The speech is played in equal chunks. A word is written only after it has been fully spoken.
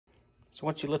So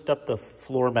once you lift up the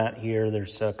floor mat here,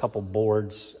 there's a couple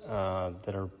boards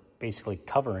that are basically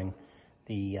covering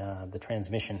the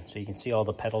transmission. So you can see all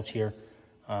the pedals here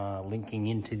linking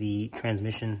into the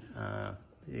transmission.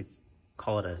 They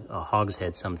call it a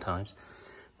hogshead sometimes.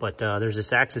 But there's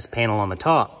this axis panel on the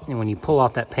top, and when you pull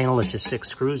off that panel, there's just 6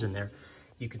 screws in there.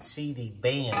 You can see the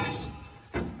bands,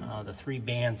 the 3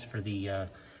 bands for the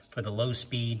low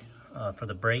speed, for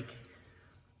the brake,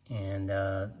 and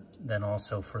then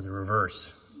also for the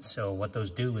reverse. So what those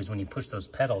do is when you push those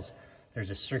pedals, there's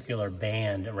a circular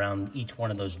band around each one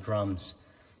of those drums,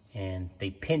 and they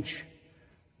pinch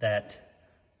that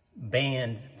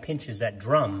band, pinches that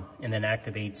drum, and then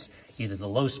activates either the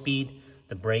low speed,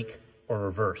 the brake, or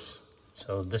reverse.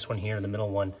 So this one here, the middle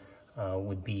one,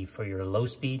 would be for your low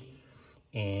speed,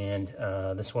 and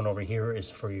this one over here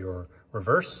is for your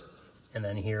reverse, and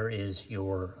then here is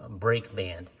your brake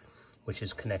band, which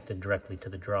is connected directly to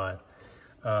the drive.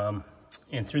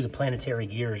 And through the planetary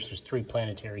gears, there's 3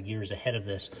 planetary gears ahead of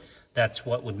this. That's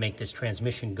what would make this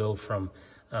transmission go from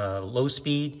low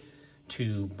speed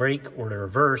to brake or to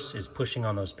reverse, is pushing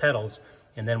on those pedals.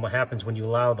 And then what happens when you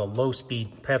allow the low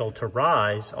speed pedal to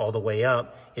rise all the way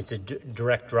up, it's a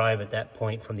direct drive at that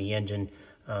point from the engine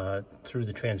through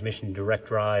the transmission, direct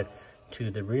drive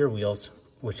to the rear wheels,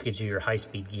 which gives you your high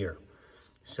speed gear.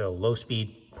 So low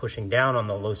speed pushing down on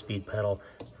the low speed pedal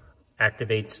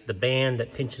activates the band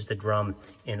that pinches the drum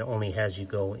and only has you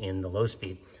go in the low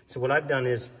speed. So what I've done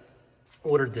is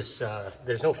ordered this,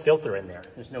 there's no filter in there.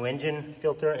 There's no engine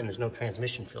filter and there's no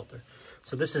transmission filter.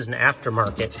 So this is an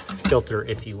aftermarket filter,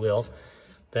 if you will,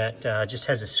 that just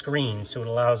has a screen, so it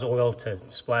allows oil to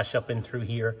splash up in through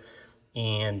here,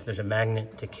 and there's a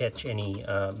magnet to catch any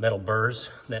metal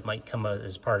burrs that might come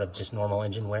as part of just normal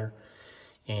engine wear.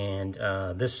 And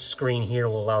this screen here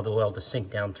will allow the oil to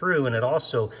sink down through, and it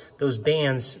also, those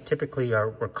bands typically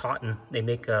were cotton. They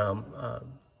make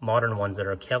modern ones that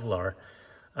are Kevlar.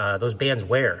 Those bands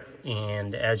wear,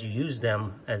 and as you use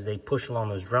them, as they push along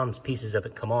those drums, pieces of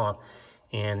it come off,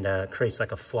 and creates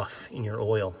like a fluff in your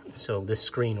oil. So this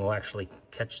screen will actually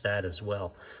catch that as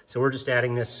well. So we're just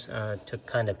adding this to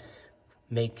kind of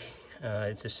make,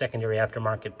 it's a secondary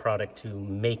aftermarket product to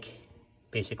make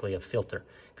basically a filter,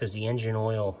 because the engine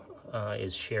oil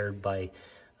is shared by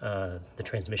the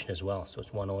transmission as well. So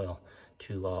it's one oil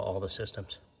to all the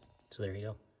systems. So there you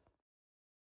go.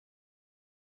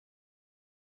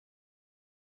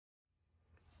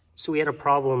 So we had a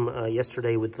problem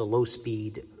yesterday with the low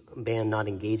speed band not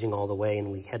engaging all the way,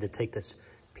 and we had to take this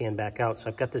pan back out. So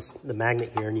I've got the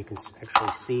magnet here, and you can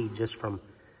actually see just from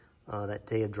that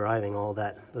day of driving, all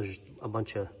that, there's just a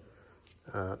bunch of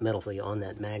metal on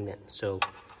that magnet. So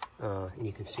and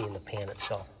you can see in the pan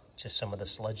itself just some of the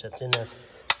sludge that's in there.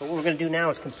 But what we're going to do now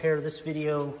is compare this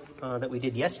video that we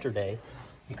did yesterday,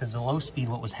 because the low speed,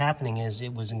 what was happening is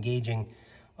it was engaging,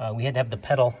 we had to have the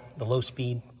pedal, the low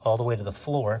speed, all the way to the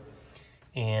floor,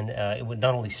 and it would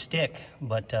not only stick,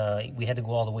 but we had to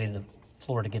go all the way to the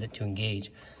floor to get it to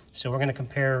engage. So we're going to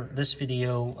compare this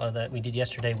video that we did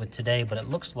yesterday with today, but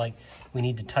it looks like we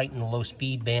need to tighten the low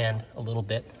speed band a little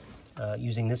bit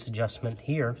using this adjustment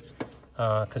here,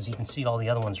 because you can see all the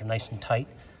other ones are nice and tight,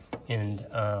 and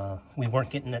we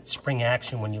weren't getting that spring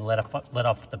action when you let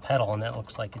off the pedal, and that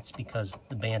looks like it's because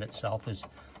the band itself is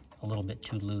a little bit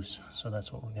too loose. So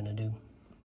that's what we're going to do.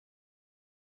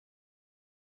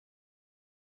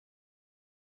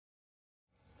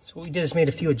 So what we did is made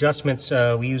a few adjustments.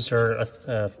 We used our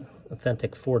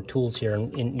authentic Ford tools here,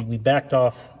 and we backed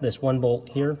off this one bolt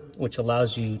here, which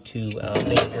allows you to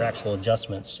make your actual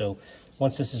adjustments. So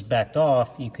once this is backed off,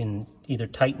 you can either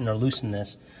tighten or loosen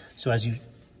this. So as you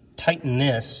tighten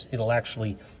this, it'll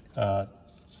actually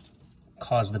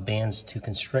cause the bands to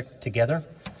constrict together.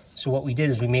 So what we did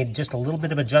is we made just a little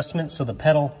bit of adjustment, so the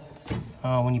pedal,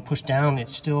 when you push down, it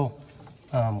still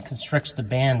constricts the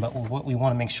band, but what we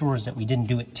want to make sure is that we didn't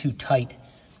do it too tight,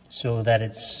 so that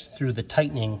it's through the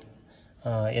tightening,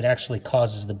 it actually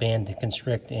causes the band to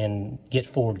constrict and get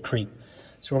forward creep.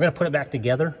 So we're going to put it back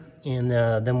together, and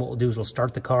then what we'll do is we'll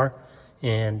start the car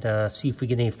and see if we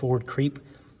get any forward creep,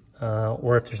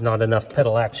 or if there's not enough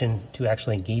pedal action to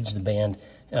actually engage the band,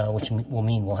 which will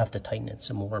mean we'll have to tighten it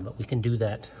some more, but we can do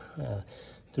that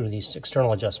through these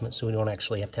external adjustments, so we don't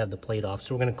actually have to have the plate off.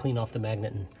 So we're going to clean off the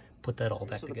magnet and put that all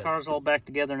back together. So the car's all back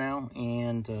together now,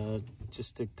 and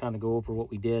just to kind of go over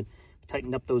what we did, we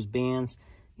tightened up those bands,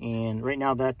 and right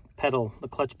now that pedal, the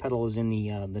clutch pedal, is in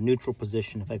the neutral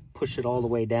position. If I push it all the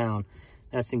way down,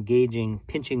 that's engaging,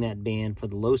 pinching that band for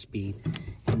the low speed,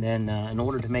 and then in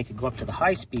order to make it go up to the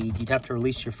high speed, you'd have to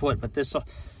release your foot, but this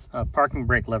parking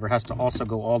brake lever has to also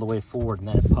go all the way forward, and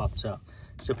then it pops up.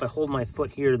 So if I hold my foot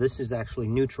here, this is actually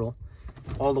neutral.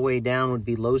 All the way down would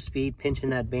be low speed, pinching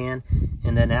that band.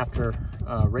 And then after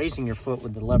raising your foot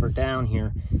with the lever down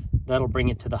here, that'll bring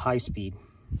it to the high speed.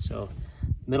 So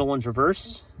middle one's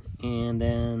reverse, and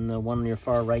then the one on your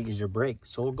far right is your brake.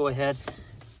 So we'll go ahead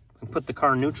and put the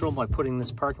car neutral by putting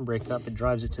this parking brake up. It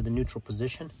drives it to the neutral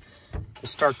position. To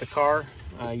start the car,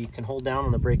 you can hold down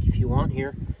on the brake if you want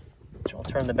here. So I'll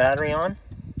turn the battery on.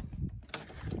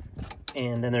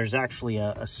 And then there's actually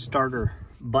a starter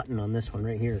button on this one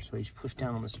right here. So you just push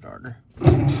down on the starter.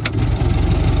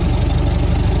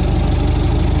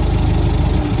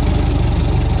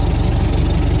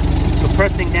 So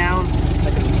pressing down,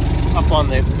 I can up on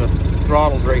the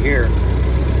throttles right here.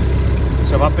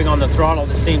 So I'm upping on the throttle at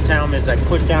the same time as I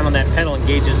push down on that pedal,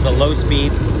 engages the low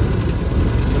speed.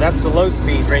 So that's the low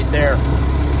speed right there.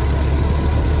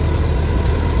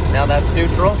 Now that's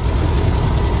neutral.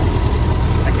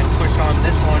 I can push on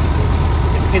this one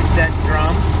and pinch that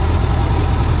drum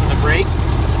with the brake,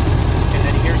 and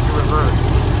then here's the reverse.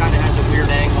 It kind of has a weird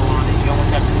angle on it. You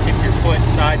almost have to tip your foot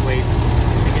sideways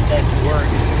to get that to work.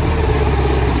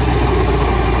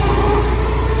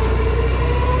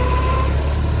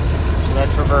 So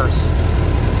that's reverse.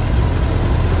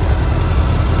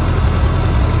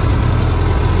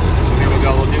 So here we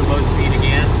go. We'll do low speed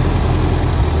again.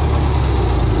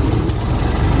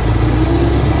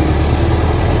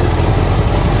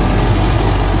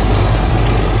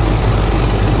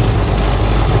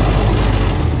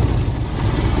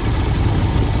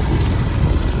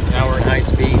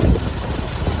 Speed.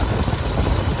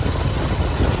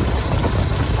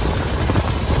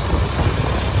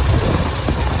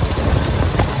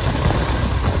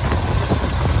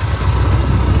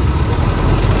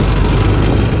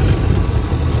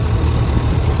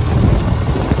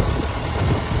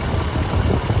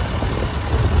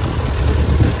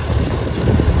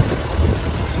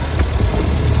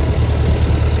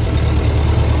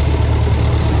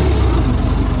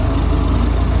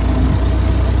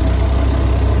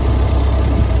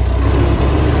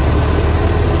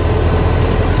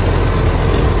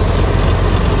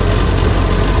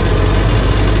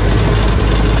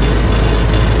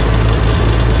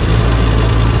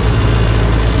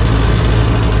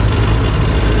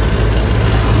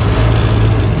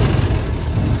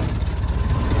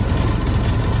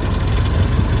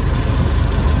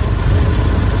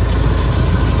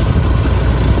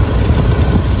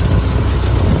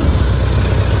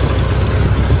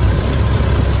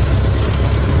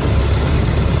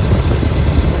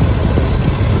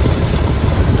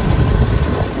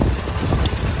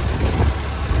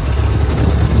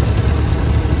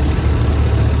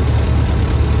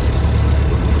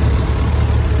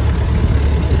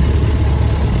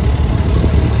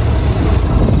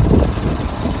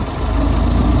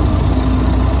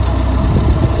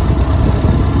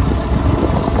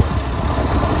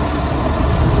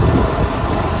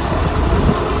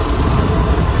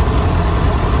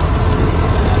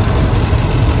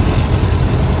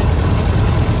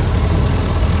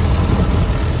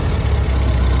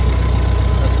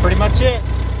 Pretty much it.